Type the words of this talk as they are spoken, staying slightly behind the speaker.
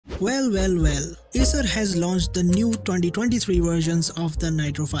Well, Acer has launched the new 2023 versions of the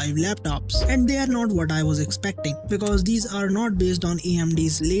Nitro 5 laptops, and they are not what I was expecting because these are not based on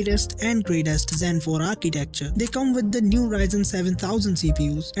AMD's latest and greatest Zen 4 architecture. They come with the new Ryzen 7000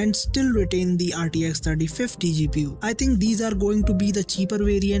 CPUs and still retain the RTX 3050 GPU. I think these are going to be the cheaper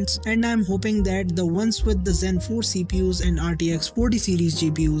variants, and I'm hoping that the ones with the Zen 4 CPUs and RTX 40 series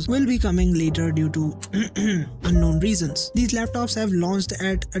GPUs will be coming later due to unknown reasons. These laptops have launched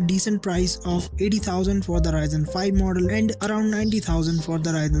at a decent price of 80,000 for the Ryzen 5 model and around 90,000 for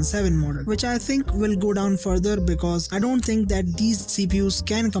the Ryzen 7 model, which I think will go down further because I don't think that these CPUs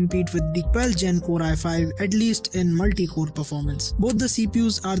can compete with the 12th Gen Core i5 at least in multi-core performance. Both the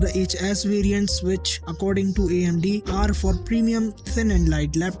CPUs are the HS variants, which according to AMD are for premium thin and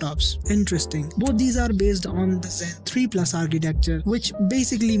light laptops. Interesting. Both these are based on the Zen 3 Plus architecture, which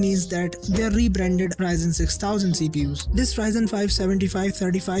basically means that they're rebranded Ryzen 6000 CPUs. This Ryzen 5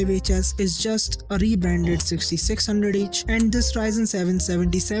 7535HS is just a rebranded 6600H, and this Ryzen 7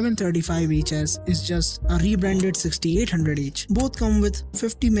 7735HS is just a rebranded 6800H. Both come with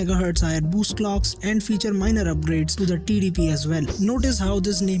 50 MHz higher boost clocks and feature minor upgrades to the TDP as well. Notice how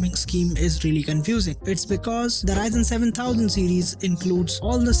this naming scheme is really confusing. It's because the Ryzen 7000 series includes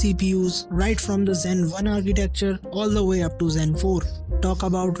all the CPUs right from the Zen 1 architecture all the way up to Zen 4. Talk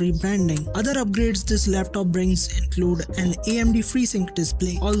about rebranding. Other upgrades this laptop brings include an AMD FreeSync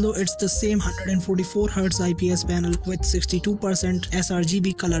display, although it's the same 144Hz IPS panel with 62%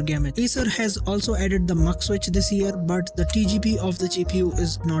 sRGB color gamut. Acer has also added the mux switch this year, but the TGP of the GPU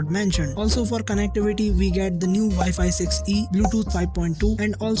is not mentioned. Also for connectivity, we get the new Wi-Fi 6E, Bluetooth 5.2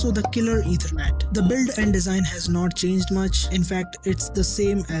 and also the killer Ethernet. The build and design has not changed much. In fact, it's the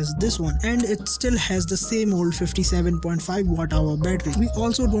same as this one, and it still has the same old 57.5 Wh battery. We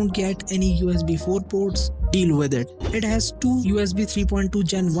also don't get any USB 4 ports. Deal with it. It has two USB 3.2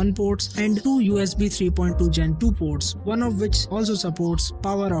 Gen 1 ports and two USB 3.2 Gen 2 ports, one of which also supports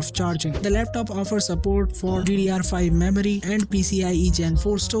power off charging. The laptop offers support for DDR5 memory and PCIe Gen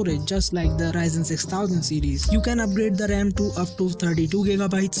 4 storage, just like the Ryzen 6000 series. You can upgrade the RAM to up to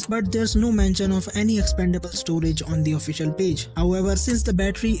 32GB, but there's no mention of any expandable storage on the official page. However, since the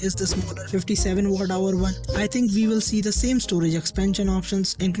battery is the smaller 57 Wh one, I think we will see the same storage expansion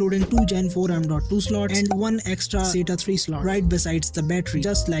options, including two Gen 4 M.2 slots and one extra SATA 3 slot right besides the battery,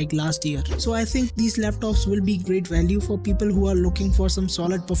 just like last year. So I think these laptops will be great value for people who are looking for some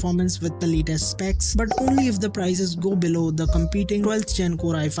solid performance with the latest specs, but only if the prices go below the competing 12th Gen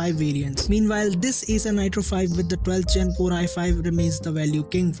Core i5 variants. Meanwhile, this Acer Nitro 5 with the 12th Gen Core i5 remains the value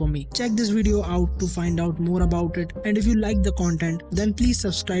king for me. Check this video out to find out more about it, and if you like the content, then please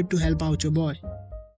subscribe to help out your boy.